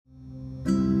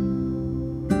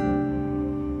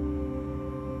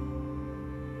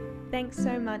Thanks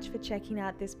so much for checking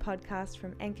out this podcast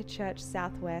from Anchor Church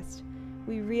Southwest.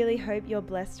 We really hope you're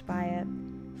blessed by it.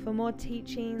 For more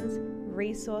teachings,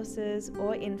 resources,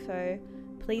 or info,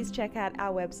 please check out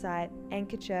our website,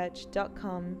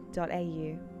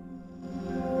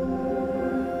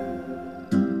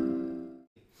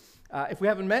 anchorchurch.com.au. If we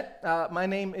haven't met, my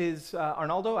name is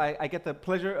Arnaldo. I get the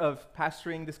pleasure of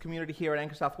pastoring this community here at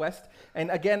Anchor Southwest. And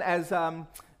again, as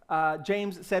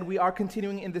James said, we are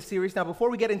continuing in this series. Now, before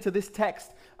we get into this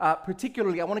text,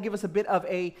 particularly, I want to give us a bit of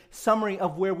a summary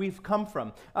of where we've come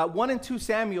from. 1 and 2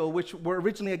 Samuel, which were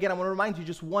originally, again, I want to remind you,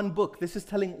 just one book. This is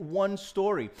telling one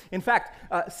story. In fact,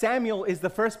 Samuel is the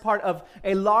first part of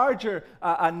a larger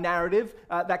narrative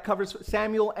that covers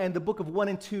Samuel and the book of 1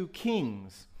 and 2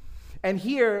 Kings. And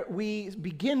here we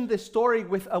begin this story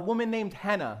with a woman named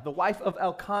Hannah, the wife of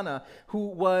Elkanah, who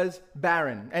was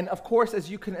barren. And of course, as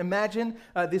you can imagine,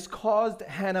 this caused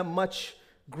Hannah much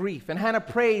grief. And Hannah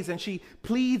prays and she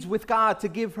pleads with God to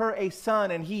give her a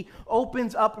son. And he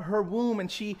opens up her womb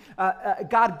and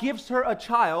God gives her a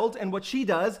child. And what she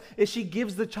does is she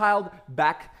gives the child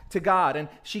back to God. And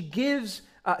she gives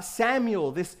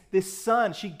Samuel, this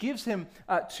son, she gives him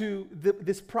to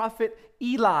this prophet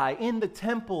Eli in the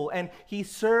temple, and he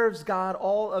serves God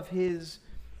all of his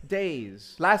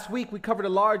days. Last week we covered a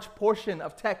large portion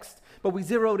of text, but we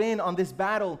zeroed in on this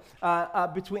battle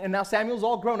and now Samuel's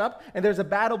all grown up, and there's a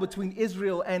battle between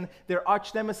Israel and their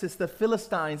arch nemesis, the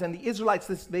Philistines. And the Israelites,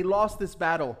 they lost this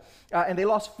battle, and they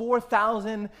lost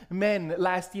 4,000 men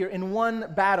last year in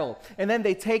one battle. And then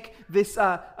they take this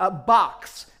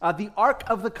box, the Ark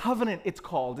of the Covenant, it's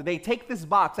called. They take this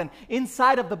box, and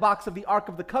inside of the box of the Ark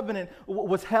of the Covenant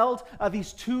was held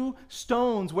these two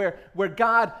stones where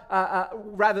God,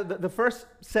 the first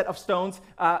set of stones,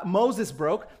 Moses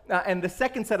broke, and the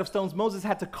second set of stones Moses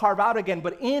had to carve out again.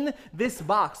 But in this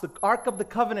box, the Ark of the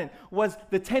Covenant, was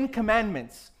the 10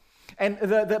 Commandments. And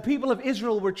the people of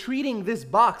Israel were treating this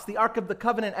box, the Ark of the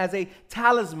Covenant, as a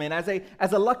talisman, as a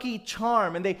lucky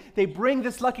charm. And they bring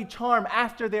this lucky charm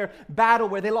after their battle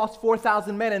where they lost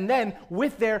 4,000 men. And then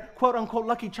with their quote-unquote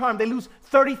lucky charm, they lose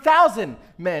 30,000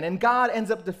 men. And God ends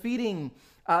up defeating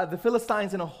the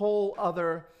Philistines in a whole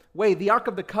other way. The Ark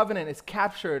of the Covenant is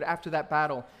captured after that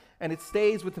battle, and it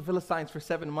stays with the Philistines for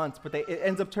 7 months, but it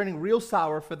ends up turning real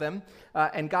sour for them,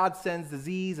 and God sends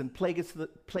disease and plagues to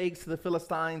the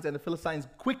Philistines, and the Philistines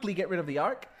quickly get rid of the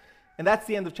ark, and that's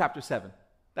the end of chapter 7.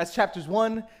 That's chapters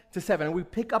 1 to 7, and we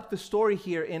pick up the story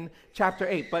here in chapter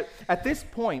 8. But at this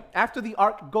point, after the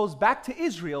ark goes back to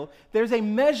Israel, there's a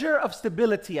measure of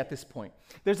stability at this point.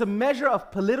 There's a measure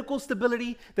of political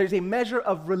stability. There's a measure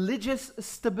of religious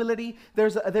stability.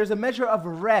 There's a measure of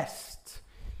rest.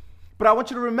 But I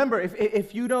want you to remember,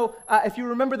 if you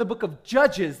remember the book of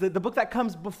Judges, the book that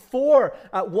comes before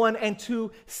 1 and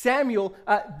 2 Samuel,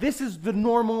 this is the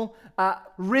normal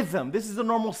rhythm. This is the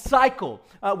normal cycle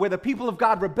where the people of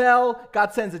God rebel,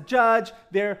 God sends a judge,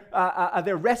 they're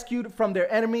rescued from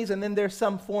their enemies, and then there's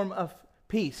some form of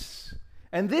peace.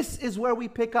 And this is where we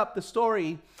pick up the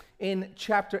story in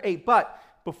chapter 8. But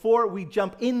before we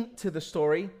jump into the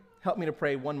story, help me to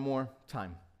pray one more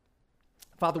time.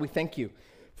 Father, we thank you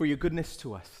for your goodness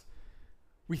to us.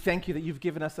 We thank you that you've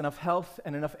given us enough health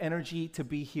and enough energy to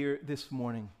be here this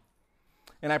morning.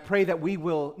 And I pray that we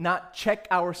will not check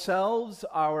ourselves,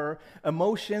 our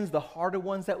emotions, the harder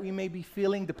ones that we may be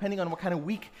feeling, depending on what kind of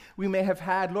week we may have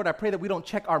had. Lord, I pray that we don't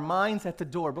check our minds at the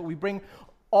door, but we bring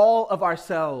all of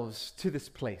ourselves to this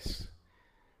place.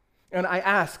 And I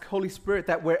ask, Holy Spirit,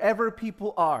 that wherever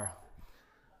people are,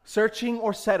 searching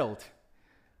or settled,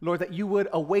 Lord, that you would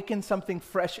awaken something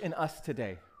fresh in us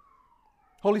today.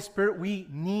 Holy Spirit, we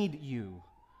need you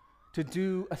to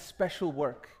do a special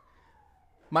work.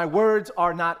 My words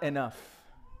are not enough.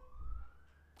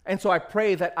 And so I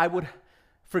pray that I would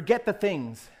forget the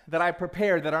things that I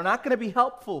prepared that are not going to be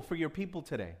helpful for your people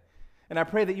today. And I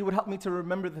pray that you would help me to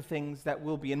remember the things that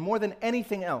will be. And more than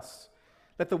anything else,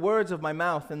 let the words of my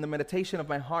mouth and the meditation of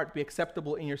my heart be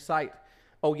acceptable in your sight,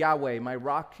 O Yahweh, my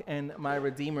rock and my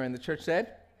redeemer. And the church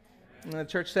said? And the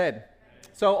church said.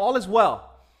 So all is well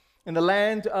in the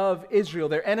land of Israel.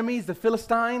 Their enemies, the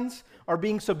Philistines, are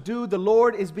being subdued. The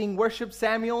Lord is being worshipped.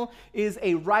 Samuel is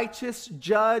a righteous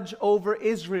judge over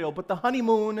Israel. But the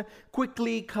honeymoon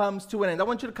quickly comes to an end. I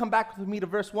want you to come back with me to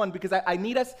verse 1 because I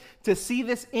need us to see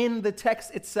this in the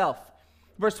text itself.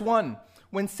 Verse 1,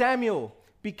 when Samuel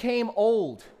became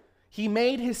old, he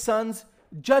made his sons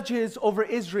judges over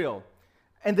Israel.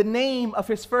 And the name of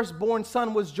his firstborn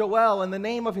son was Joel, and the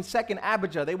name of his second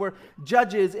Abijah. They were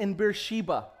judges in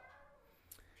Beersheba.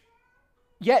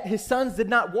 Yet his sons did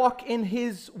not walk in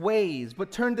his ways,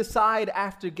 but turned aside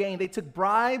after gain. They took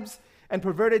bribes and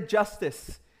perverted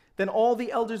justice. Then all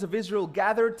the elders of Israel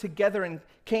gathered together and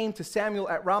came to Samuel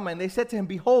at Ramah, and they said to him,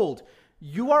 Behold,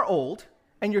 you are old,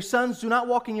 and your sons do not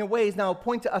walk in your ways. Now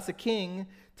appoint to us a king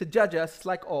to judge us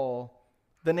like all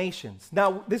the nations.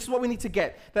 Now, this is what we need to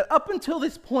get, that up until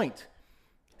this point,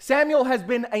 Samuel has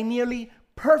been a nearly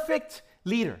perfect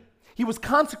leader. He was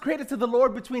consecrated to the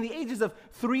Lord between the ages of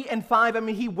 3 and 5. I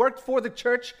mean, he worked for the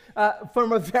church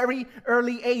from a very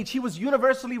early age. He was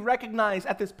universally recognized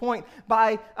at this point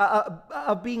by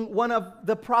being one of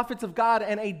the prophets of God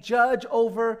and a judge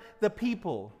over the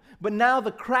people. But now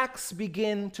the cracks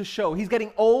begin to show. He's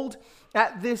getting old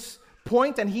at this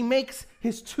point, and he makes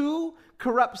his 2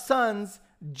 corrupt sons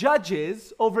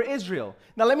judges over Israel.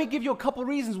 Now, let me give you a couple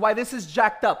reasons why this is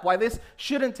jacked up, why this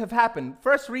shouldn't have happened.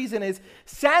 First reason is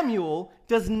Samuel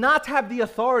does not have the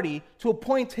authority to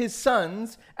appoint his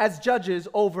sons as judges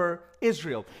over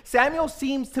Israel. Samuel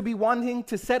seems to be wanting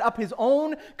to set up his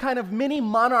own kind of mini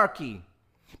monarchy,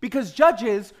 because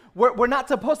judges were not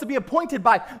supposed to be appointed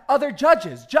by other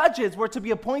judges. Judges were to be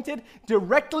appointed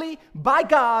directly by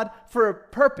God for a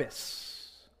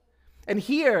purpose. And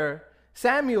here,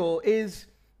 Samuel is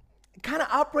kind of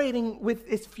operating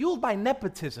it's fueled by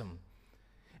nepotism.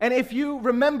 And if you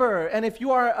remember, and if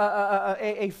you are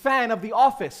a fan of The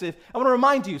Office, I want to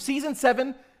remind you, season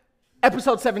 7,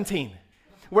 episode 17,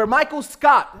 where Michael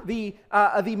Scott, the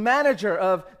manager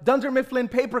of Dunder Mifflin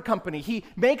Paper Company, he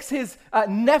makes his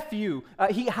nephew,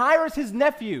 he hires his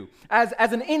nephew as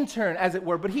an intern, as it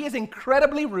were, but he is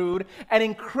incredibly rude and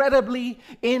incredibly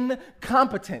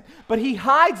incompetent. But he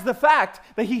hides the fact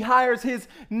that he hires his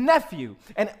nephew.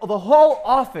 And the whole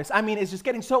office, is just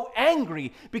getting so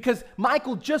angry because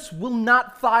Michael just will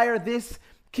not fire this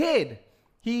kid.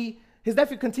 His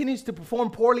nephew continues to perform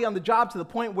poorly on the job to the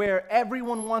point where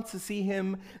everyone wants to see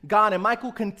him gone. And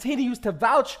Michael continues to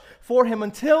vouch for him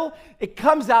until it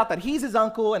comes out that he's his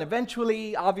uncle, and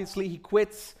eventually, obviously, he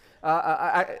quits.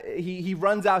 He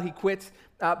runs out, he quits.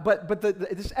 But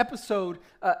this episode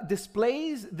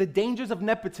displays the dangers of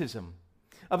nepotism,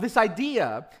 of this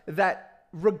idea that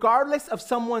regardless of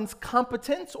someone's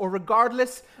competence or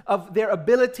regardless of their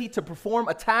ability to perform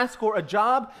a task or a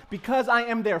job, because I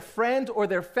am their friend or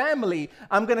their family,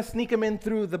 I'm going to sneak them in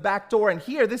through the back door. And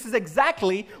here, this is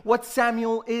exactly what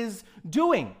Samuel is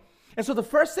doing. And so the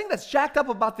first thing that's jacked up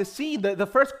about this scene, the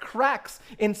first cracks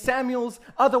in Samuel's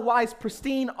otherwise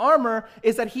pristine armor,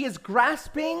 is that he is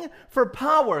grasping for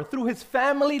power through his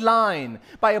family line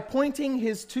by appointing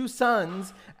his 2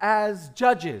 sons as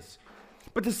judges.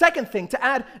 But the second thing, to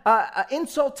add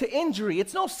insult to injury,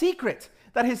 it's no secret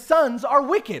that his sons are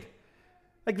wicked.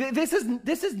 This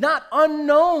is not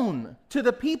unknown to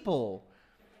the people.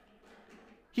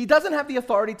 He doesn't have the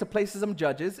authority to place them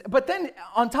judges, but then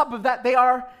on top of that, they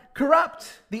are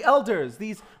corrupt. The elders,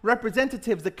 these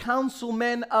representatives, the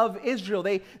councilmen of Israel,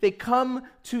 they come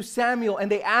to Samuel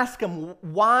and they ask him,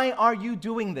 why are you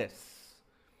doing this?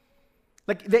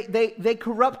 They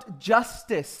corrupt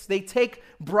justice. They take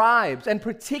bribes, and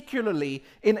particularly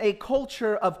in a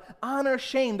culture of honor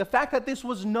shame, the fact that this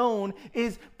was known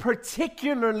is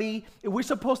particularly, we're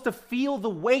supposed to feel the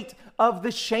weight of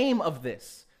the shame of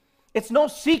this. It's no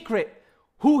secret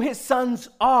who his sons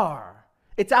are.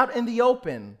 It's out in the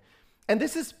open. And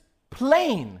this is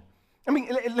plain.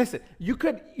 Listen, you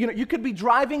could be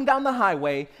driving down the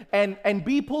highway and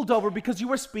be pulled over because you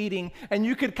were speeding, and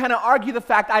you could kind of argue the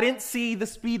fact, I didn't see the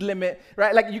speed limit,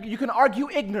 right? You can argue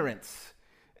ignorance.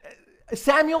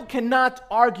 Samuel cannot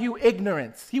argue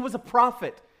ignorance. He was a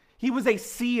prophet. He was a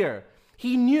seer.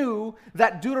 He knew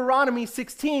that Deuteronomy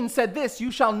 16 said this,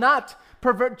 you shall not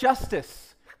pervert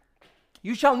justice.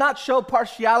 You shall not show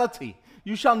partiality.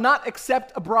 You shall not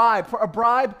accept a bribe, for a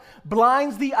bribe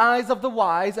blinds the eyes of the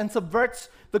wise and subverts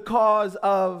the cause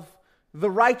of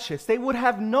the righteous. They would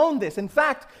have known this. In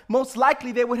fact, most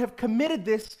likely they would have committed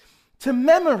this to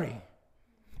memory.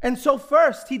 And so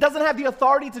first, he doesn't have the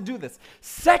authority to do this.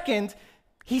 Second,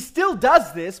 he still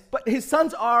does this, but his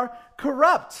sons are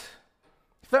corrupt.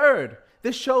 Third,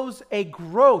 this shows a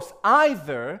gross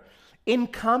either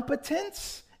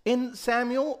incompetence in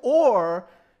Samuel or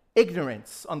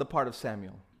ignorance on the part of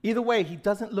Samuel. Either way, he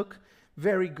doesn't look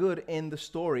very good in the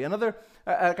story.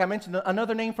 Like I mentioned,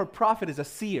 another name for prophet is a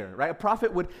seer, right? A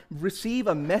prophet would receive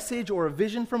a message or a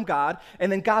vision from God,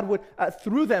 and then God would,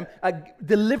 through them,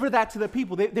 deliver that to the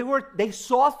people. They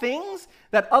saw things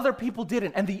that other people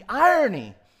didn't. And the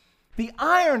irony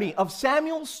of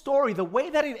Samuel's story, the way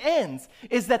that it ends,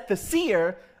 is that the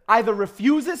seer either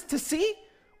refuses to see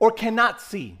or cannot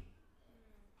see.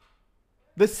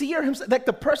 The seer himself, like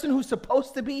the person who's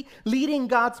supposed to be leading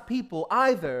God's people,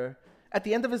 either at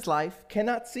the end of his life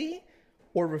cannot see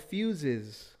or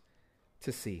refuses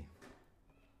to see.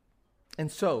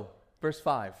 And so, verse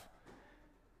 5,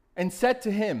 and said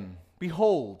to him,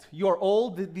 behold, you are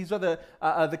old. These are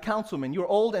the councilmen. You are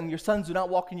old, and your sons do not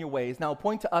walk in your ways. Now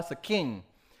appoint to us a king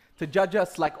to judge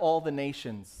us like all the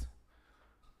nations.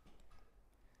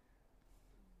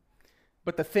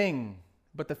 But the thing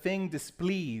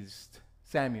displeased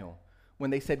Samuel when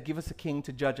they said, give us a king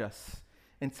to judge us.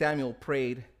 And Samuel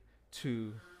prayed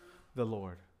to the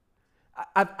Lord.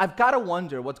 I've got to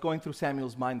wonder what's going through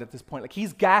Samuel's mind at this point. Like,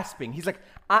 he's gasping. He's like,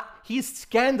 he's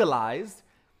scandalized.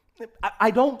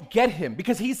 I don't get him,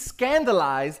 because he's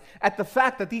scandalized at the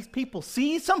fact that these people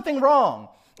see something wrong.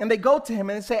 And they go to him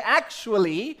and they say,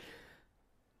 actually,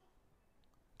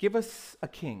 give us a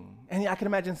king. And I can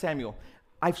imagine Samuel,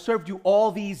 I've served you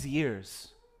all these years.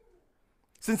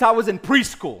 Since I was in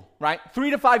preschool, right?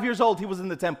 3 to 5 years old, he was in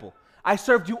the temple. I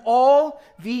served you all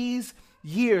these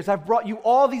years. I've brought you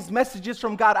all these messages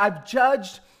from God. I've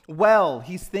judged well,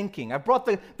 he's thinking. I've brought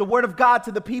the word of God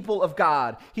to the people of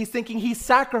God. He's thinking he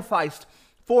sacrificed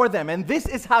for them. And this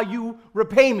is how you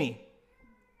repay me.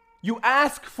 You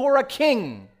ask for a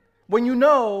king when you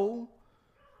know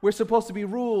we're supposed to be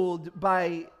ruled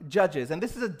by judges. And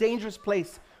this is a dangerous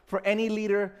place for any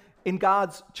leader in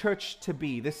God's church to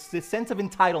be. This sense of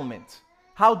entitlement.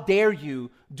 How dare you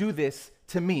do this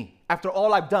to me after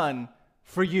all I've done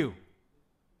for you?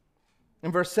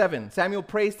 In verse 7, Samuel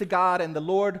prays to God, and the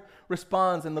Lord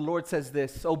responds, and the Lord says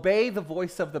this, obey the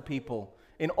voice of the people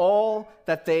in all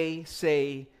that they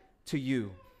say to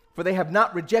you. For they have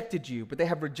not rejected you, but they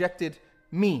have rejected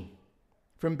me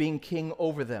from being king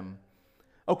over them,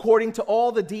 according to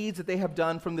all the deeds that they have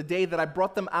done from the day that I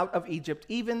brought them out of Egypt,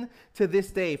 even to this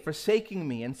day, forsaking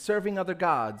me and serving other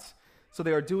gods. So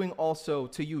they are doing also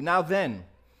to you. Now then,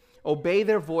 obey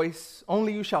their voice,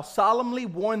 only you shall solemnly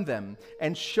warn them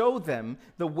and show them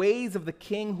the ways of the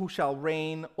king who shall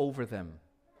reign over them.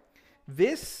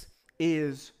 This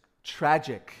is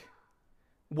tragic,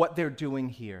 what they're doing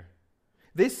here.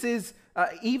 This is,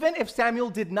 even if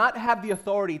Samuel did not have the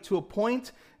authority to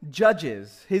appoint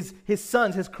judges, his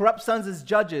sons, his corrupt sons as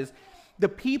judges, the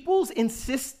people's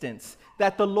insistence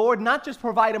that the Lord not just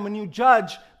provide him a new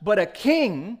judge, but a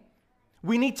king,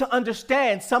 we need to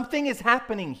understand something is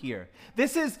happening here.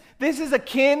 This is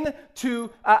akin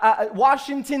to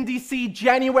Washington, D.C.,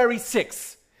 January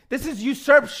 6th. This is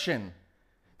usurpation.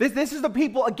 This is the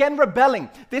people again rebelling.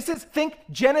 Think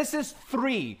Genesis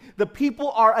 3. The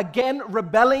people are again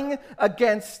rebelling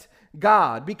against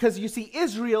God, because you see,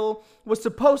 Israel was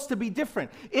supposed to be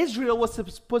different. Israel was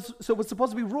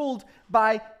supposed to be ruled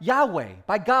by Yahweh,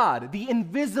 by God, the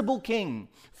invisible king,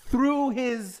 through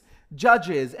his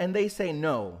judges, and they say,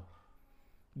 no,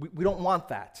 we don't want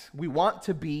that. We want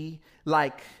to be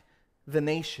like the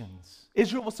nations.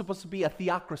 Israel was supposed to be a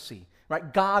theocracy,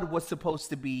 right? God was supposed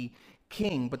to be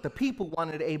king, but the people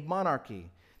wanted a monarchy.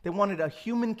 They wanted a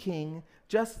human king,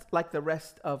 just like the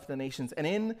rest of the nations. And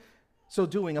in so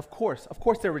doing, of course,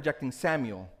 they're rejecting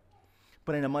Samuel,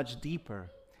 but in a much deeper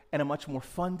and a much more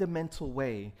fundamental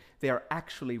way, they are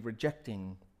actually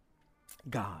rejecting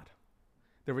God.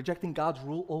 They're rejecting God's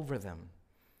rule over them.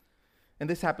 And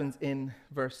this happens in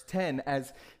verse 10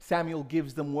 as Samuel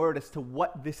gives them word as to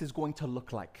what this is going to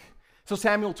look like. So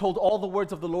Samuel told all the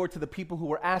words of the Lord to the people who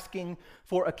were asking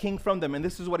for a king from them. And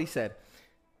this is what he said.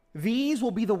 These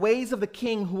will be the ways of the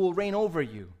king who will reign over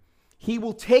you. He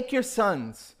will take your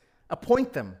sons,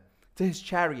 appoint them to his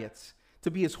chariots,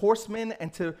 to be his horsemen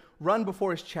and to run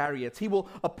before his chariots. He will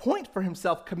appoint for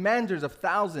himself commanders of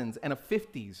thousands and of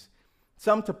fifties,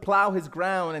 some to plow his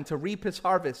ground and to reap his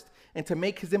harvest and to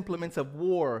make his implements of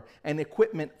war and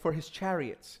equipment for his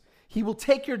chariots. He will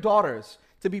take your daughters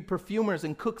to be perfumers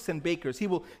and cooks and bakers. He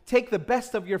will take the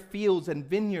best of your fields and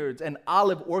vineyards and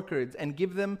olive orchards and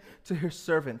give them to his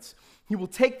servants. He will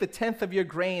take the 10th of your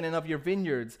grain and of your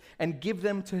vineyards and give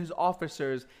them to his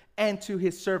officers and to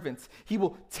his servants. He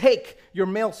will take your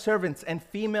male servants and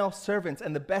female servants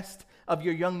and the best of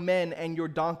your young men and your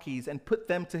donkeys and put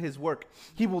them to his work.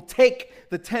 He will take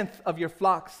the 10th of your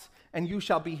flocks, and you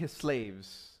shall be his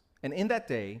slaves. And in that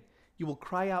day you will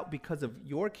cry out because of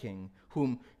your king,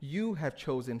 whom you have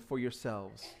chosen for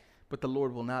yourselves. But the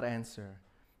Lord will not answer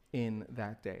in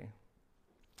that day.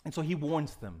 And so he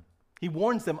warns them. He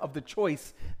warns them of the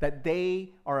choice that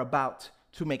they are about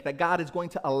to make, that God is going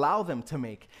to allow them to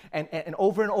make. And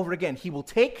over and over again, he will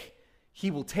take,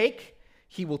 he will take,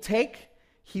 he will take,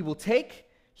 he will take,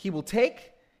 he will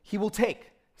take, he will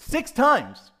take. 6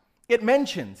 times it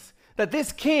mentions that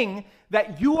this king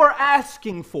that you are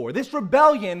asking for, this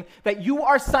rebellion that you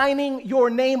are signing your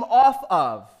name off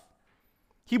of,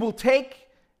 he will take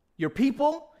your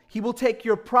people, he will take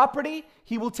your property,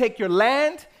 he will take your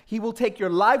land, He will take your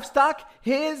livestock,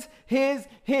 his.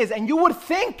 And you would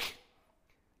think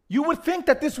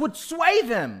that this would sway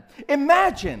them.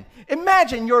 Imagine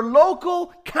your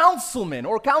local councilman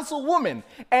or councilwoman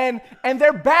and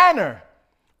their banner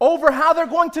over how they're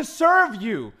going to serve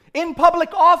you in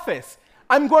public office.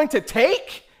 I'm going to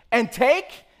take and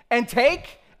take and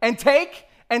take and take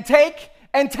and take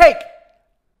and take.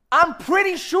 I'm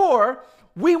pretty sure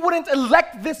we wouldn't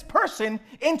elect this person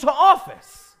into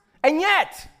office. And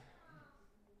yet,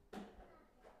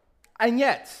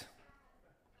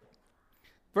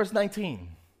 verse 19,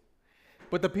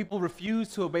 but the people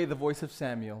refused to obey the voice of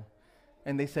Samuel,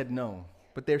 and they said, no,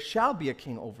 but there shall be a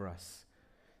king over us,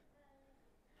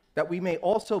 that we may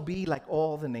also be like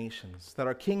all the nations, that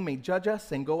our king may judge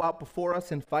us and go out before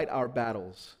us and fight our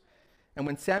battles. And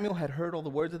when Samuel had heard all the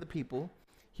words of the people,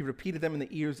 he repeated them in the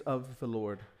ears of the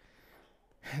Lord.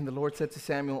 And the Lord said to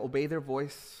Samuel, obey their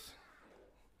voice,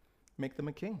 make them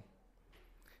a king.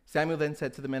 Samuel then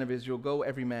said to the men of Israel, go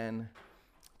every man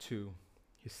to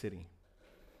his city.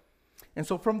 And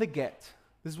so from the get,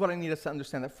 this is what I need us to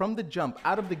understand, that from the jump,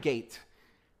 out of the gate,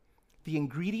 the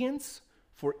ingredients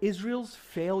for Israel's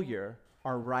failure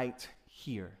are right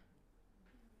here.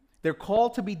 They're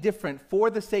called to be different for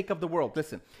the sake of the world.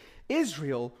 Listen,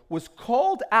 Israel was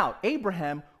called out.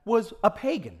 Abraham was a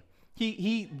pagan.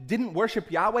 He didn't worship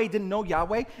Yahweh, didn't know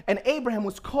Yahweh, and Abraham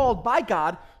was called by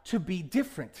God to be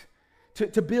different,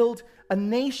 to build a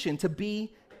nation, to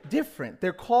be different.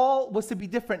 Their call was to be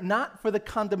different, not for the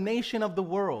condemnation of the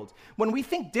world. When we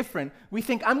think different, we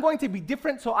think, I'm going to be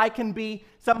different so I can be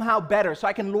somehow better, so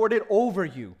I can lord it over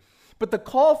you. But the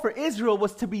call for Israel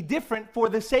was to be different for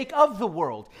the sake of the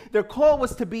world. Their call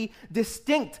was to be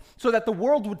distinct so that the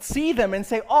world would see them and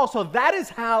say, oh, so that is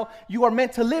how you are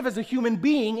meant to live as a human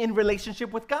being in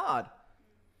relationship with God.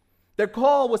 Their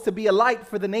call was to be a light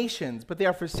for the nations, but they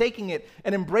are forsaking it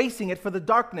and embracing it for the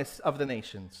darkness of the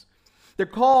nations. Their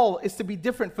call is to be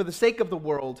different for the sake of the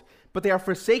world, but they are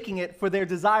forsaking it for their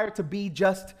desire to be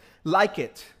just like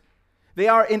it. They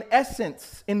are, in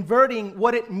essence, inverting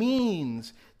what it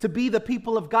means to be the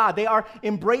people of God. They are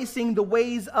embracing the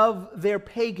ways of their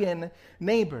pagan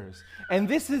neighbors. And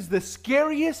this is the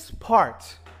scariest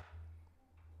part.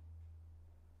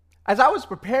 As I was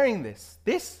preparing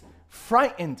this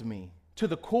frightened me to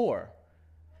the core,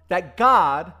 that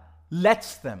God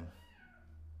lets them.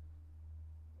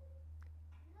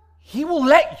 He will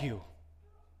let you.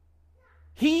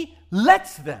 He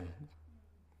lets them.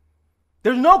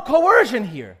 There's no coercion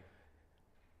here.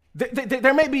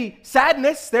 There may be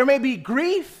sadness, there may be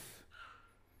grief.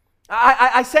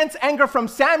 I sense anger from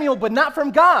Samuel, but not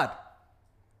from God.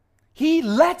 He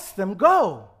lets them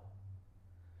go.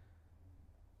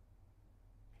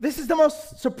 This is the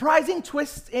most surprising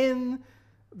twist in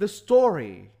the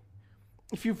story.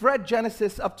 If you've read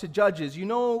Genesis up to Judges, you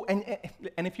know, and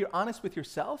if you're honest with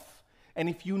yourself, and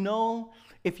if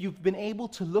you've been able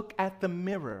to look at the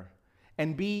mirror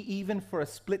and be, even for a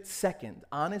split second,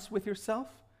 honest with yourself,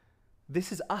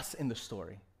 this is us in the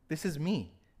story. This is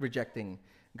me rejecting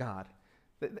God.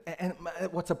 And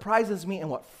what surprises me and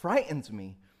what frightens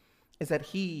me is that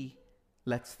he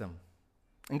lets them.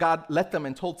 And God let them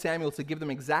and told Samuel to give them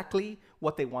exactly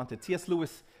what they wanted. C.S.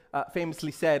 Lewis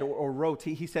famously said or wrote,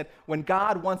 he said, when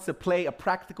God wants to play a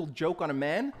practical joke on a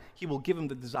man, he will give him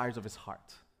the desires of his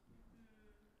heart.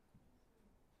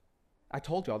 I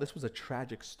told y'all this was a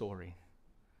tragic story.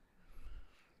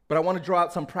 But I want to draw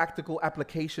out some practical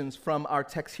applications from our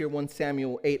text here, 1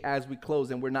 Samuel 8, as we close,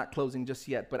 and we're not closing just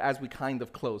yet, but as we kind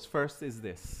of close. First is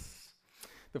this.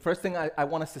 The first thing I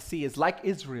want us to see is, like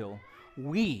Israel,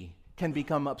 we can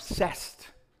become obsessed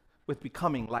with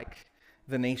becoming like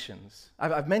the nations.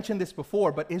 I've mentioned this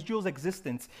before, but Israel's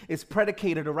existence is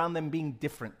predicated around them being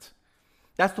different.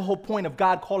 That's the whole point of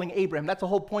God calling Abraham. That's the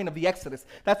whole point of the Exodus.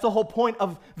 That's the whole point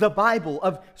of the Bible,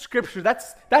 of Scripture.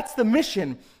 That's the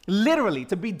mission, literally,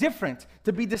 to be different,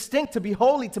 to be distinct, to be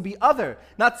holy, to be other.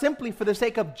 Not simply for the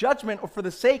sake of judgment or for the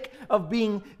sake of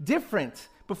being different,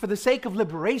 but for the sake of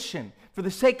liberation, for the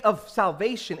sake of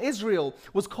salvation. Israel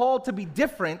was called to be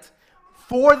different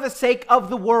for the sake of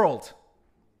the world.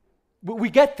 We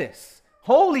get this.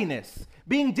 Holiness,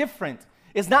 being different,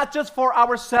 is not just for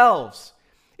ourselves.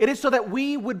 It is so that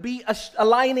we would be a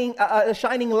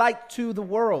shining light to the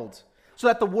world, so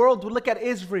that the world would look at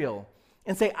Israel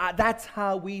and say, that's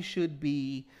how we should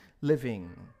be living.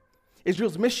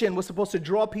 Israel's mission was supposed to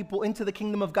draw people into the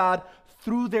kingdom of God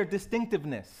through their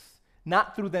distinctiveness,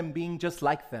 not through them being just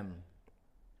like them.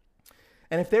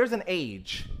 And if there's an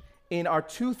age in our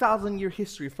 2,000-year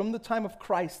history, from the time of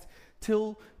Christ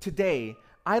till today,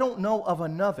 I don't know of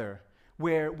another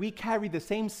where we carry the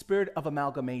same spirit of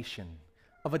amalgamation,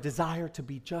 of a desire to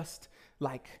be just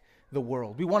like the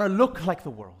world. We want to look like the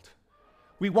world.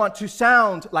 We want to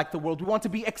sound like the world. We want to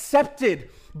be accepted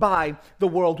by the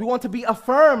world. We want to be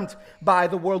affirmed by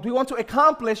the world. We want to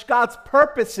accomplish God's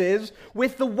purposes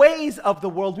with the ways of the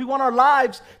world. We want our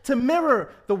lives to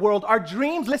mirror the world. Our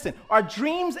dreams, listen, our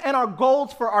dreams and our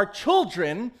goals for our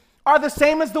children are the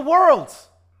same as the world's.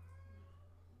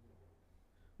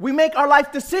 We make our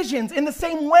life decisions in the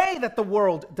same way that the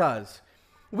world does.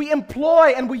 We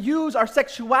employ and we use our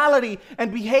sexuality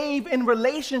and behave in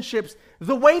relationships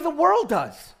the way the world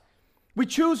does. We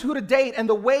choose who to date and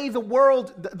the way the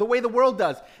world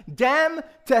does. Damn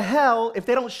to hell if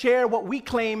they don't share what we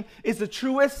claim is the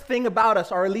truest thing about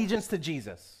us, our allegiance to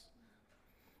Jesus.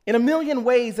 In a million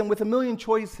ways and with a million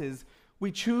choices,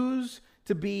 we choose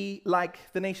to be like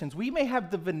the nations. We may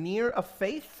have the veneer of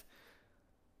faith,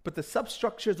 but the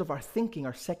substructures of our thinking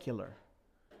are secular.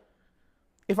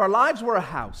 If our lives were a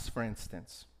house, for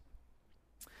instance,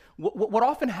 what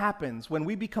often happens when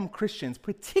we become Christians,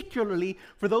 particularly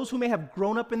for those who may have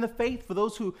grown up in the faith, for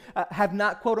those who have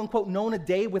not, quote unquote, known a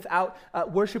day without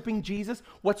worshiping Jesus,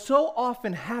 what so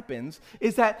often happens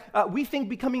is that we think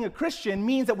becoming a Christian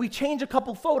means that we change a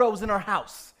couple photos in our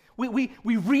house. We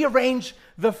rearrange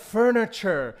the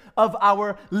furniture of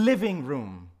our living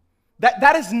room.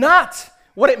 That is not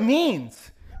what it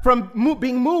means from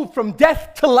being moved from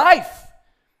death to life.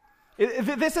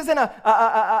 This isn't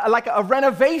like a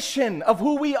renovation of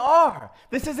who we are.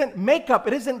 This isn't makeup.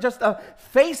 It isn't just a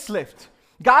facelift.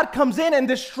 God comes in and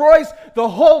destroys the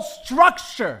whole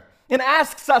structure and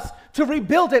asks us to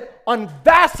rebuild it on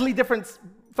vastly different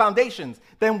foundations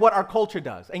than what our culture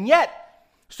does. And yet,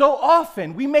 so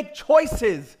often we make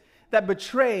choices that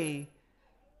betray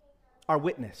our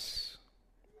witness.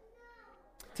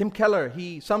 Tim Keller,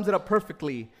 he sums it up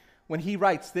perfectly when he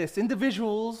writes this: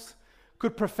 individuals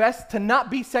could profess to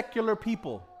not be secular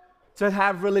people, to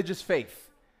have religious faith.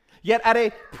 Yet at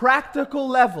a practical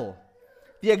level,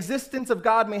 the existence of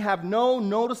God may have no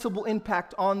noticeable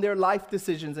impact on their life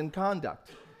decisions and conduct.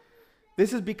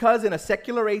 This is because in a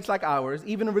secular age like ours,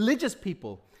 even religious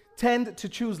people tend to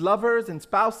choose lovers and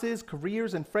spouses,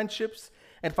 careers and friendships,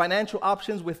 and financial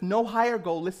options with no higher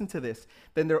goal, listen to this,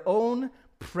 than their own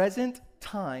present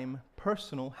time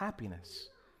personal happiness.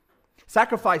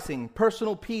 Sacrificing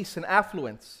personal peace and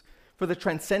affluence for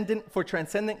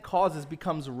transcendent causes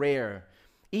becomes rare,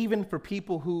 even for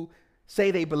people who say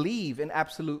they believe in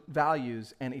absolute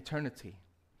values and eternity.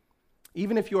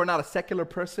 Even if you are not a secular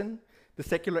person, the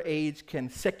secular age can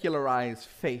secularize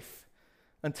faith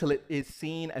until it is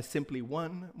seen as simply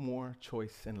one more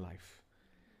choice in life,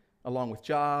 along with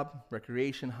job,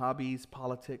 recreation, hobbies,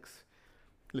 politics.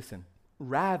 Listen,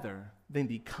 rather than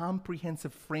the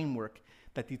comprehensive framework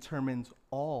that determines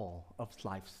all of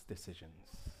life's decisions.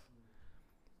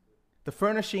 The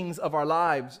furnishings of our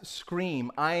lives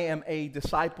scream, I am a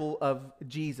disciple of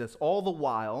Jesus. All the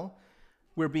while,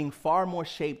 we're being far more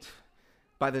shaped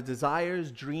by the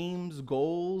desires, dreams,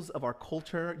 goals of our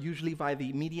culture, usually by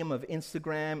the medium of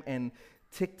Instagram and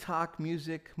TikTok,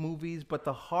 music, movies. But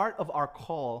the heart of our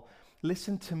call,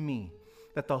 listen to me,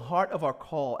 that the heart of our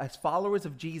call as followers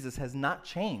of Jesus has not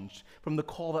changed from the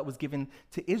call that was given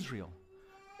to Israel.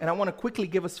 And I want to quickly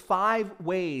give us 5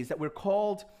 ways that we're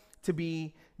called to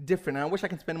be different. And I wish I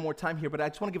could spend more time here, but I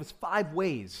just want to give us 5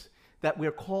 ways that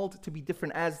we're called to be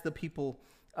different as the people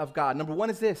of God. Number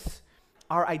 1 is this: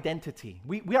 our identity.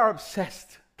 We are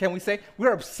obsessed, can we say?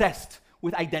 We're obsessed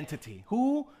with identity.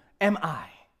 Who am I?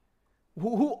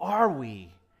 Who are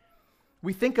we?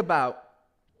 We think about,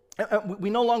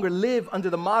 we no longer live under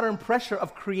the modern pressure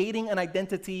of creating an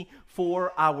identity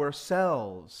for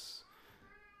ourselves.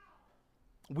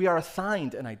 We are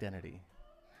assigned an identity.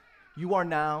 You are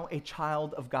now a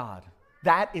child of God.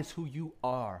 That is who you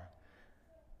are.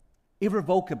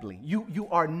 Irrevocably. You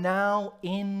are now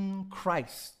in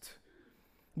Christ.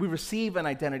 We receive an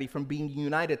identity from being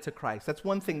united to Christ. That's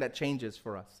one thing that changes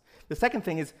for us. The second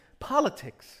thing is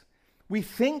politics. We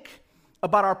think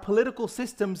about our political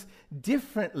systems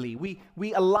differently.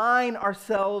 We align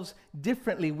ourselves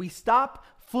differently. We stop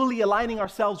fully aligning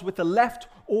ourselves with the left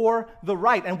or the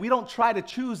right. And we don't try to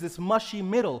choose this mushy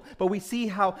middle, but we see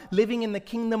how living in the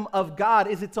kingdom of God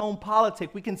is its own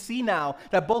politic. We can see now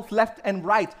that both left and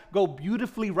right go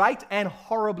beautifully right and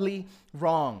horribly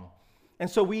wrong. And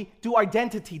so we do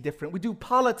identity different. We do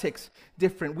politics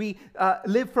different. We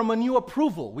live from a new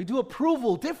approval. We do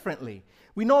approval differently.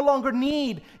 We no longer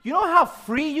need, you know how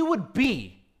free you would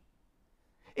be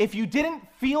if you didn't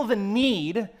feel the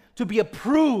need to be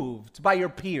approved by your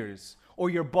peers or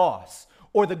your boss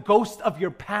or the ghost of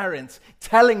your parents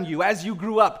telling you as you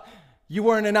grew up you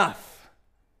weren't enough.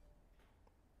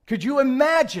 Could you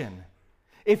imagine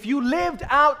if you lived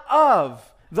out of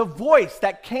the voice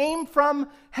that came from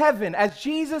heaven as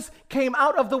Jesus came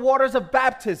out of the waters of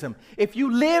baptism? If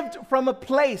you lived from a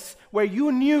place where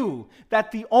you knew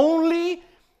that the only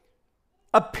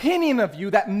opinion of you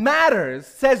that matters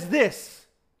says this: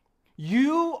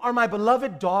 you are my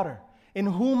beloved daughter in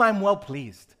whom I'm well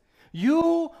pleased.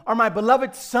 You are my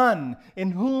beloved son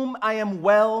in whom I am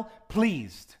well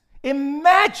pleased.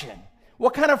 Imagine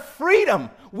what kind of freedom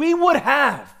we would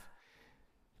have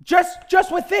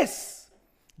just with this,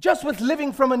 just with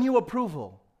living from a new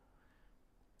approval.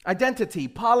 Identity,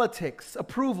 politics,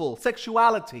 approval,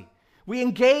 sexuality. We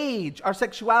engage our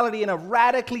sexuality in a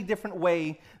radically different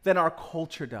way than our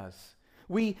culture does.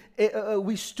 We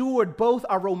steward both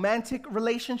our romantic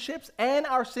relationships and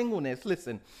our singleness,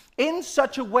 listen, in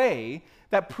such a way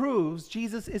that proves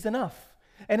Jesus is enough.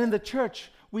 And in the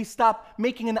church, we stop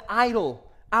making an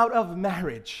idol out of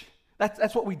marriage.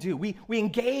 That's what we do. We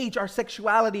engage our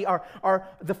sexuality,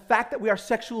 the fact that we are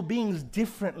sexual beings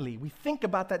differently. We think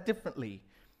about that differently.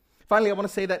 Finally, I want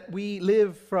to say that we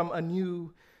live from a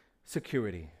new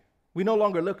security. We no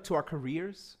longer look to our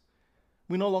careers.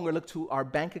 We no longer look to our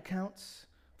bank accounts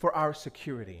for our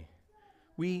security.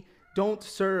 We don't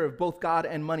serve both God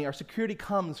and money. Our security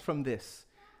comes from this.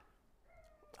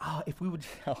 If we would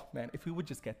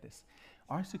just get this.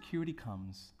 Our security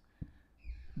comes,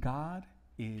 God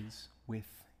is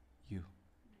with you.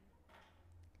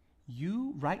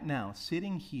 You right now,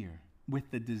 sitting here with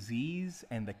the disease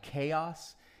and the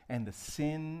chaos and the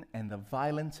sin and the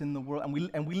violence in the world,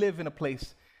 and we live in a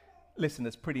place, listen,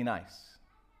 that's pretty nice.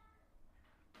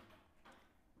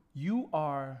 You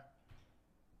are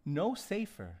no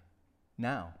safer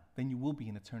now than you will be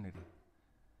in eternity.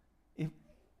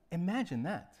 Imagine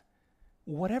that.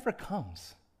 Whatever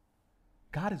comes,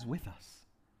 God is with us.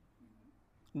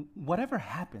 Whatever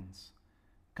happens,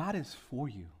 God is for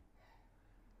you.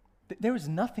 There is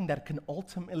nothing that can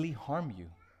ultimately harm you.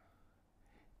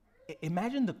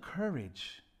 Imagine the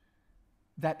courage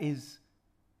that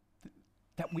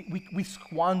we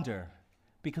squander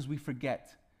because we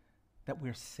forget that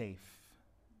we're safe.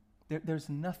 There's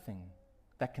nothing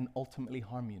that can ultimately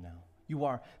harm you now.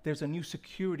 There's a new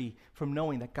security from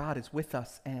knowing that God is with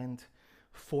us and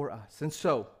for us. And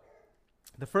so,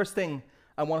 the first thing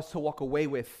I want us to walk away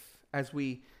with as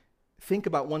we think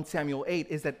about 1 Samuel 8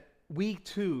 is that we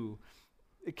too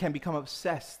can become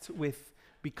obsessed with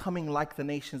becoming like the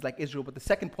nations, like Israel. But the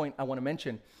second point I want to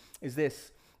mention is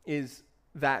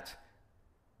that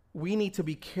we need to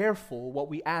be careful what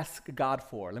we ask God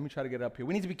for. Let me try to get it up here.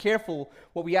 We need to be careful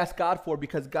what we ask God for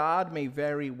because God may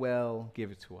very well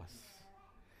give it to us.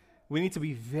 We need to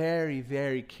be very,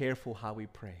 very careful how we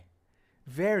pray.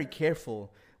 Very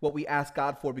careful what we ask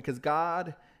God for because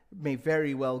God may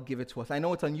very well give it to us. I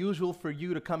know it's unusual for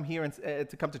you to come here and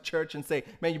to come to church and say,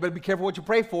 man, you better be careful what you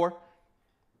pray for.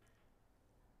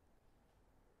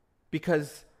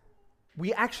 Because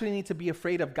we actually need to be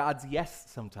afraid of God's yes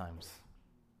sometimes.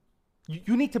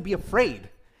 You need to be afraid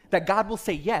that God will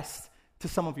say yes to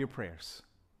some of your prayers.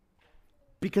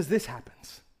 Because this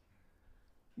happens.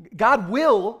 God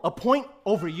will appoint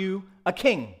over you a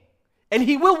king. And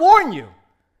he will warn you.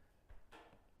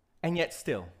 And yet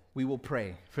still, we will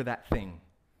pray for that thing.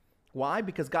 Why?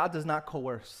 Because God does not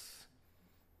coerce.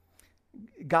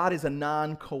 God is a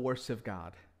non-coercive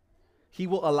God. He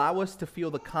will allow us to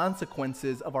feel the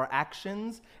consequences of our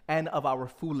actions and of our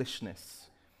foolishness.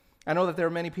 I know that there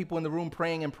are many people in the room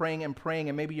praying and praying and praying,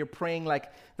 and maybe you're praying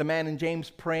like the man in James,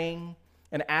 praying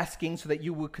and asking so that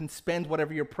you can spend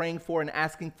whatever you're praying for and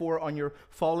asking for on your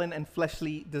fallen and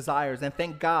fleshly desires. And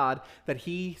thank God that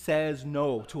he says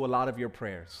no to a lot of your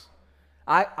prayers.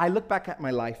 I look back at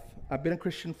my life. I've been a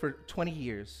Christian for 20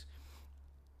 years,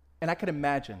 and I can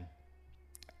imagine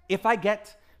if I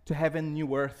get to heaven,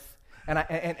 new earth, and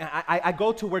I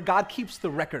go to where God keeps the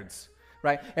records,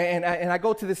 right? And I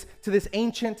go to this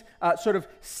ancient sort of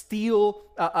steel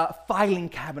filing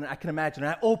cabinet, I can imagine,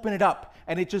 and I open it up,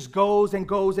 and it just goes and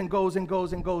goes and goes and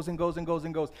goes and goes and goes and goes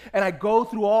and goes. And I go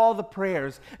through all the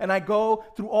prayers, and I go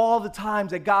through all the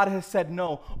times that God has said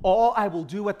no. All I will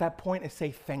do at that point is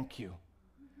say thank you.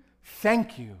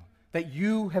 Thank you that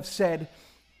you have said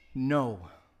no.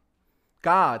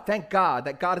 Thank God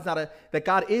that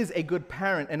God is a good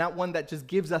parent and not one that just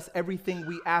gives us everything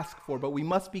we ask for. But we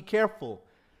must be careful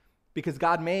because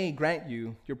God may grant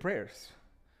you your prayers.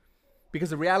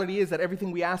 Because the reality is that everything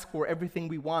we ask for, everything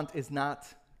we want is not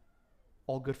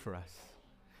all good for us.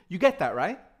 You get that,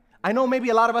 right? I know maybe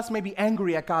a lot of us may be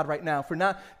angry at God right now for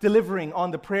not delivering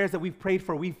on the prayers that we've prayed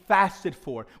for, we've fasted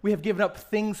for, we have given up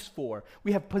things for,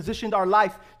 we have positioned our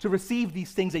life to receive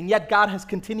these things, and yet God has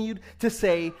continued to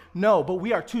say no. But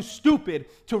we are too stupid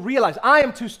to realize, I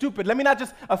am too stupid. Let me not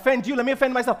just offend you, let me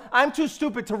offend myself. I'm too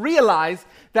stupid to realize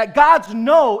that God's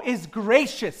no is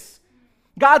gracious.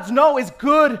 God's no is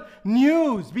good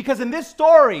news, because in this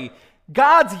story,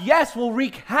 God's yes will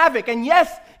wreak havoc. And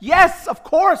yes, of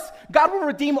course, God will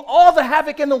redeem all the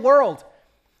havoc in the world.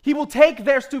 He will take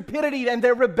their stupidity and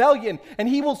their rebellion, and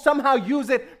He will somehow use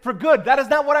it for good. That is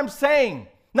not what I'm saying.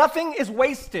 Nothing is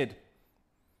wasted.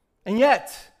 And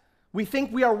yet, we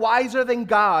think we are wiser than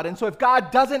God. And so if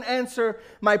God doesn't answer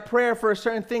my prayer for a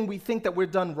certain thing, we think that we're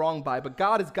done wrong by. But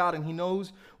God is God, and He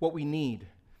knows what we need.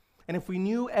 And if we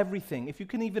knew everything, if you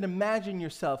can even imagine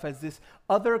yourself as this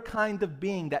other kind of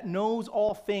being that knows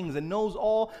all things and knows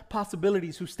all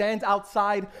possibilities, who stands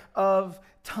outside of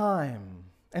time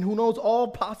and who knows all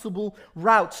possible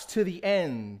routes to the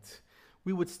end,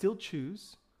 we would still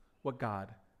choose what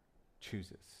God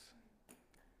chooses.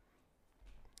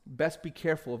 Best be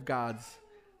careful of God's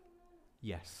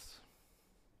yes.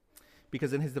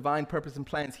 Because in His divine purpose and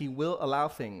plans, He will allow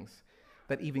things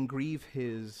that even grieve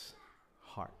His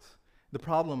heart. The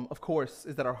problem, of course,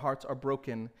 is that our hearts are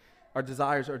broken, our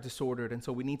desires are disordered, and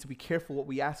so we need to be careful what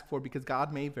we ask for, because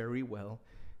God may very well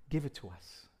give it to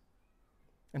us.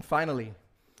 And finally,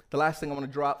 the last thing I want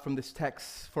to draw out from this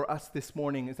text for us this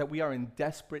morning is that we are in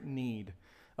desperate need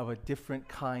of a different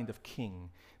kind of king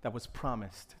that was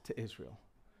promised to Israel.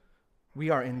 We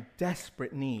are in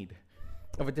desperate need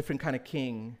of a different kind of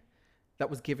king that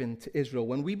was given to Israel.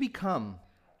 When we become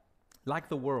like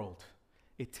the world,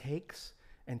 it takes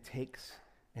and takes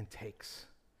and takes.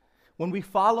 When we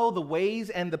follow the ways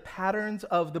and the patterns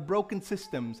of the broken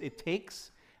systems, it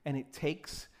takes and it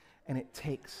takes and it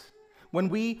takes. When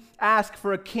we ask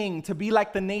for a king to be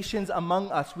like the nations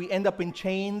among us, we end up in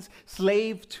chains,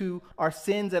 slave to our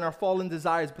sins and our fallen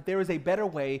desires. But there is a better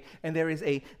way, and there is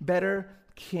a better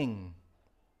king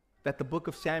that the book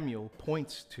of Samuel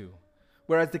points to.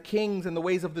 Whereas the kings and the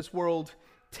ways of this world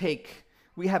take,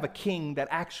 we have a king that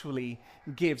actually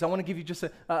gives. I want to give you just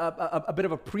a bit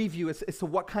of a preview as to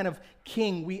what kind of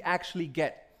king we actually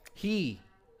get. He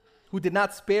who did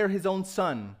not spare His own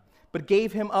son, but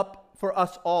gave Him up for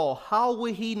us all. How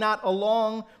will He not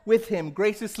along with Him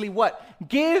graciously what?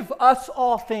 Give us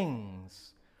all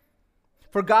things.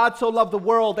 For God so loved the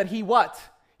world that He what?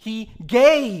 He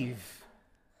gave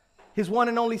His one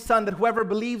and only Son, that whoever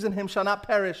believes in Him shall not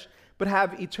perish, but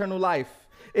have eternal life.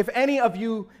 If any of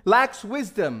you lacks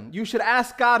wisdom, you should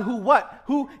ask God who what?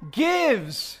 Who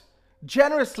gives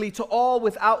generously to all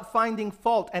without finding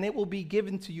fault, and it will be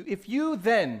given to you. If you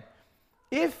then,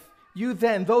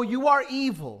 though you are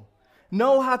evil,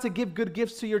 know how to give good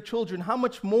gifts to your children, how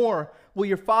much more will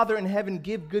your Father in heaven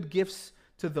give good gifts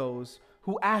to those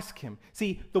who ask Him?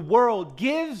 See, the world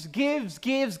gives.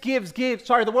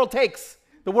 Sorry, the world takes.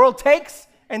 The world takes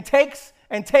and takes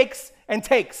and takes and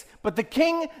takes. But the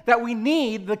king that we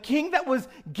need, the king that was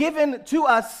given to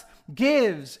us,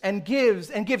 gives and gives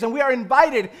and gives. And we are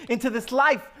invited into this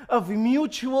life of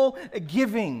mutual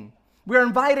giving. We are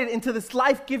invited into this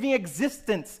life-giving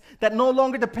existence that no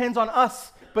longer depends on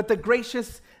us, but the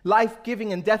gracious,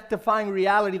 life-giving, and death-defying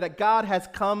reality that God has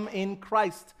come in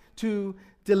Christ to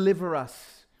deliver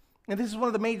us. And this is one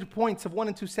of the major points of 1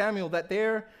 and 2 Samuel, that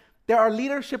there are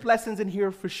leadership lessons in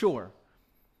here for sure.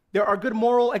 There are good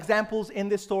moral examples in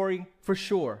this story for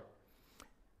sure.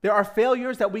 There are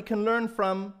failures that we can learn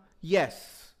from,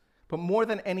 yes. But more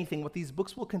than anything, what these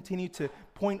books will continue to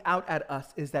point out at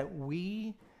us is that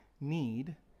we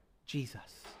need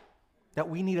Jesus. That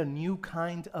we need a new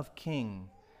kind of king.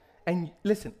 And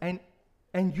listen,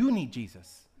 and you need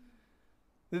Jesus.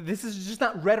 This is just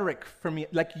not rhetoric for me,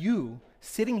 like you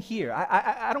sitting here.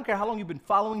 I don't care how long you've been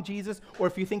following Jesus, or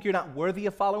if you think you're not worthy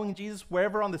of following Jesus,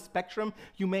 wherever on the spectrum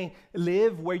you may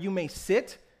live, where you may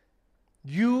sit,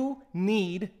 you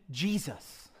need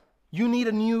Jesus. You need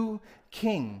a new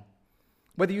king.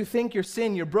 Whether you think your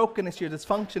sin, your brokenness, your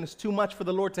dysfunction is too much for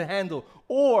the Lord to handle,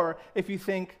 or if you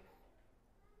think,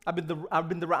 I've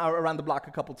been around the block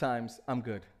a couple times, I'm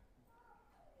good.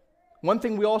 One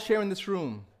thing we all share in this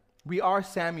room, we are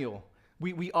Samuel.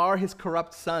 We are his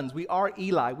corrupt sons. We are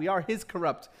Eli. We are his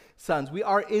corrupt sons. We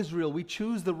are Israel. We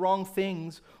choose the wrong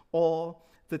things all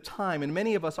the time. And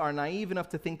many of us are naive enough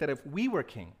to think that if we were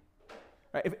king,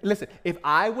 right? If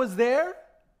I was there,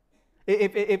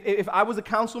 if I was a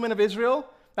councilman of Israel,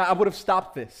 I would have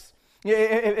stopped this.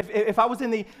 If I was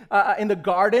in the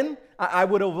garden, I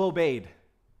would have obeyed.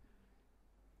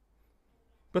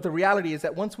 But the reality is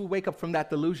that once we wake up from that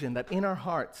delusion, that in our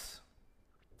hearts,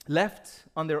 Left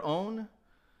on their own,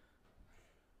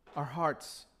 our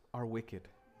hearts are wicked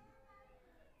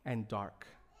and dark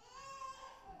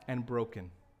and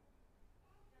broken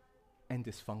and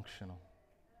dysfunctional.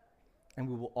 And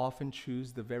we will often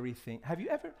choose the very thing. Have you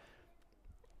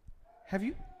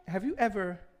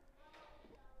ever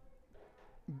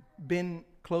been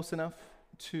close enough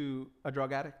to a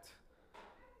drug addict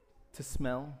to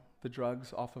smell the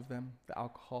drugs off of them, the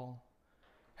alcohol?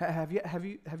 Have you?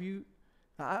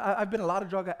 I've been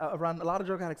around a lot of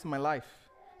drug addicts in my life,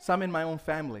 some in my own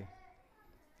family.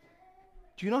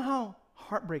 Do you know how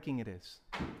heartbreaking it is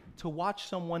to watch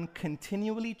someone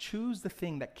continually choose the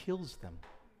thing that kills them?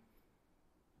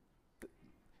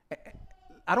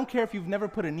 I don't care if you've never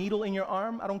put a needle in your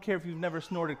arm. I don't care if you've never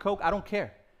snorted coke. I don't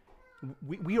care.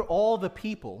 We are all the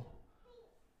people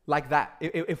like that.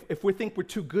 If we think we're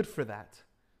too good for that,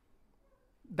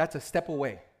 that's a step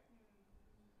away.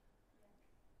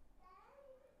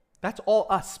 That's all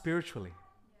us spiritually.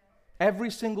 Every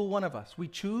single one of us. We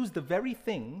choose the very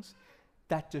things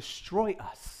that destroy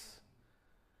us.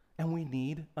 And we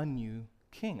need a new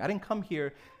king. I didn't come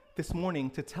here this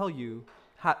morning to tell you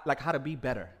how to be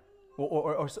better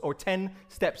or 10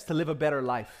 steps to live a better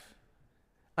life.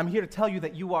 I'm here to tell you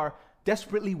that you are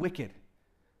desperately wicked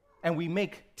and we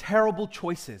make terrible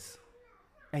choices.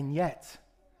 And yet,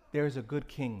 there is a good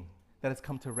king that has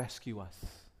come to rescue us.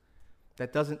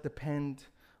 That doesn't depend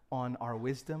on our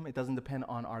wisdom. It doesn't depend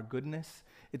on our goodness.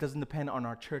 It doesn't depend on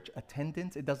our church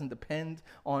attendance. It doesn't depend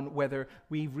on whether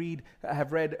we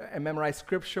have read and memorized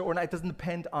scripture or not. It doesn't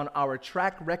depend on our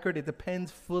track record. It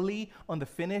depends fully on the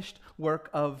finished work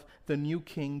of the new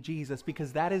King Jesus,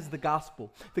 because that is the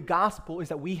gospel. The gospel is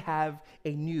that we have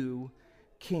a new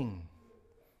king.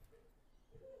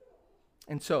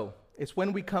 And so, it's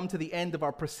when we come to the end of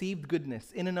our perceived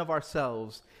goodness in and of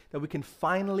ourselves that we can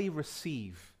finally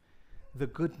receive the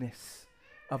goodness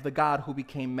of the God who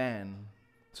became man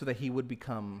so that he would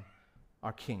become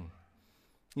our king.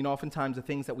 You know, oftentimes the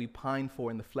things that we pine for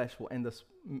in the flesh will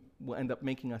end up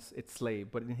making us its slave.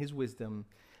 But in his wisdom,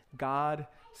 God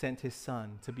sent his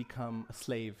son to become a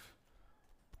slave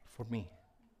for me,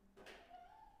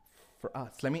 for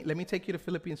us. Let me take you to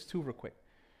Philippians 2 real quick.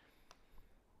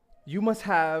 You must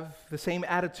have the same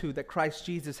attitude that Christ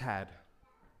Jesus had.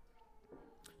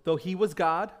 Though he was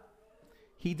God,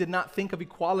 he did not think of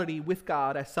equality with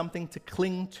God as something to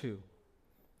cling to.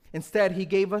 Instead, he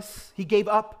gave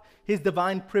up his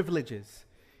divine privileges.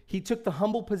 He took the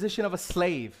humble position of a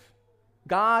slave.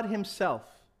 God himself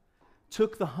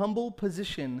took the humble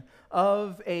position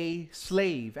of a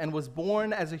slave and was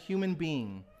born as a human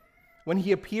being. When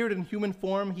he appeared in human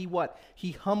form,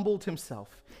 he humbled himself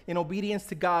in obedience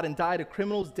to God and died a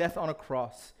criminal's death on a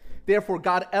cross. Therefore,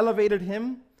 God elevated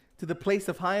him to the place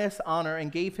of highest honor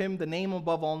and gave him the name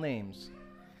above all names,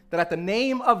 that at the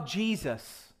name of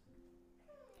Jesus,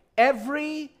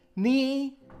 every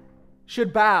knee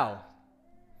should bow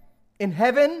in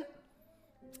heaven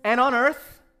and on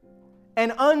earth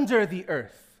and under the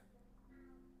earth.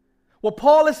 What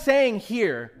Paul is saying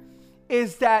here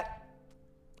is that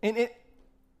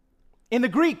in the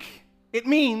Greek, it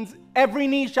means every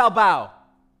knee shall bow.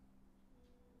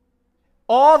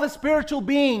 All the spiritual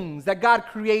beings that God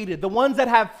created, the ones that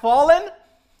have fallen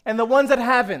and the ones that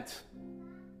haven't.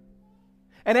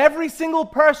 And every single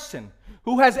person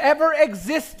who has ever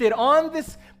existed on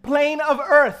this plane of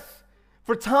earth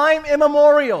for time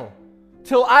immemorial,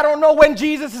 till I don't know when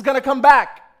Jesus is going to come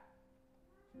back.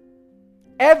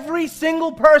 Every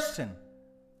single person,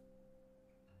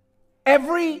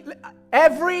 every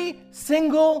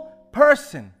single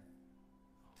person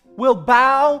will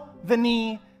bow the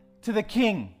knee to the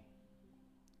King.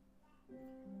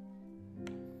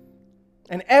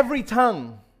 And every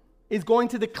tongue is going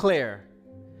to declare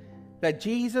that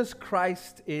Jesus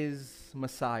Christ is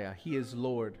Messiah. He is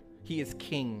Lord. He is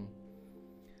King,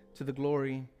 to the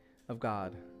glory of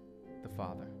God the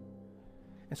Father.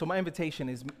 And so my invitation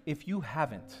is, if you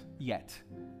haven't yet,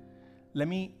 let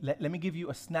me give you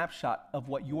a snapshot of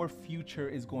what your future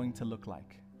is going to look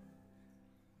like.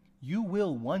 You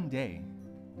will one day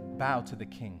bow to the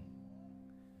King.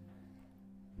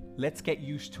 Let's get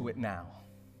used to it now.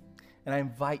 And I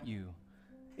invite you,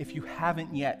 if you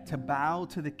haven't yet, to bow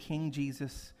to the King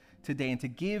Jesus today and to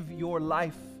give your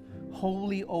life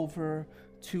wholly over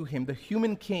to him. The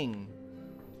human king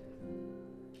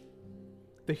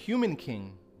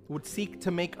would seek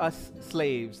to make us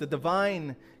slaves. The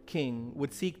divine king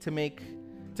would seek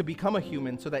to become a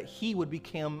human so that he would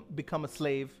become a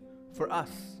slave for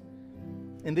us.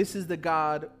 And this is the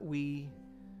God we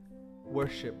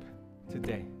worship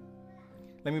today.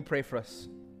 Let me pray for us.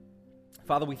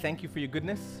 Father, we thank you for your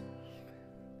goodness.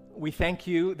 we thank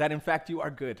you that in fact you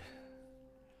are good.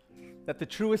 That the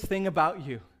truest thing about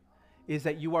you is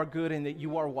that you are good and that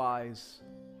you are wise.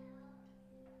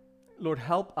 Lord,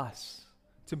 help us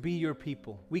to be your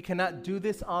people. We cannot do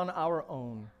this on our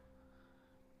own.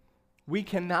 We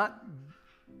cannot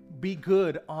be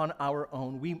good on our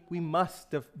own. We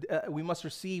must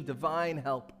receive divine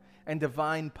help and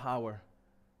divine power.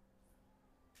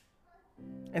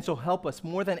 And so help us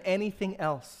more than anything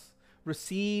else.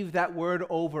 Receive that word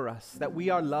over us, that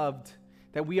we are loved,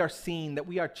 that we are seen, that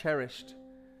we are cherished,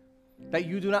 that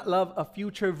you do not love a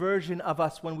future version of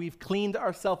us when we've cleaned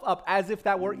ourselves up as if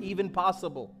that were even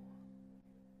possible.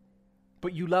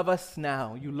 But you love us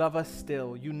now. You love us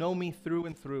still. You know me through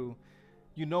and through.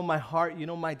 You know my heart. You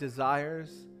know my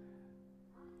desires.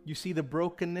 You see the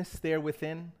brokenness there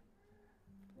within,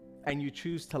 and you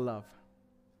choose to love.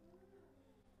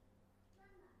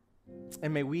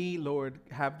 And may we, Lord,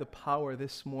 have the power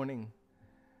this morning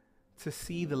to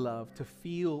see the love, to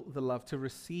feel the love, to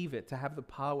receive it, to have the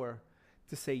power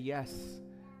to say, yes,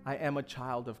 I am a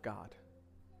child of God.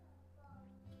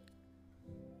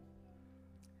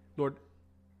 Lord,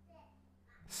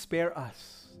 spare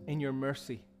us in your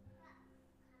mercy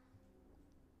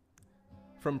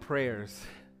from prayers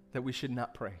that we should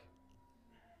not pray.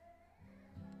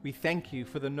 We thank you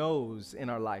for the no's in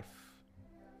our life.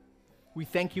 We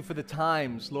thank you for the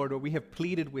times, Lord, where we have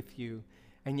pleaded with you,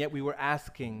 and yet we were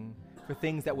asking for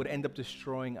things that would end up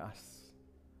destroying us.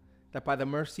 That by the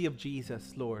mercy of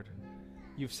Jesus, Lord,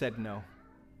 you've said no.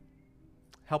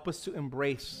 Help us to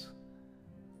embrace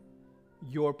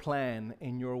your plan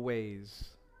and your ways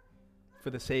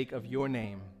for the sake of your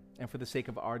name and for the sake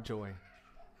of our joy.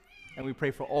 And we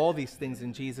pray for all these things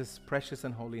in Jesus' precious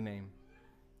and holy name.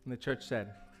 And the church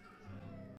said,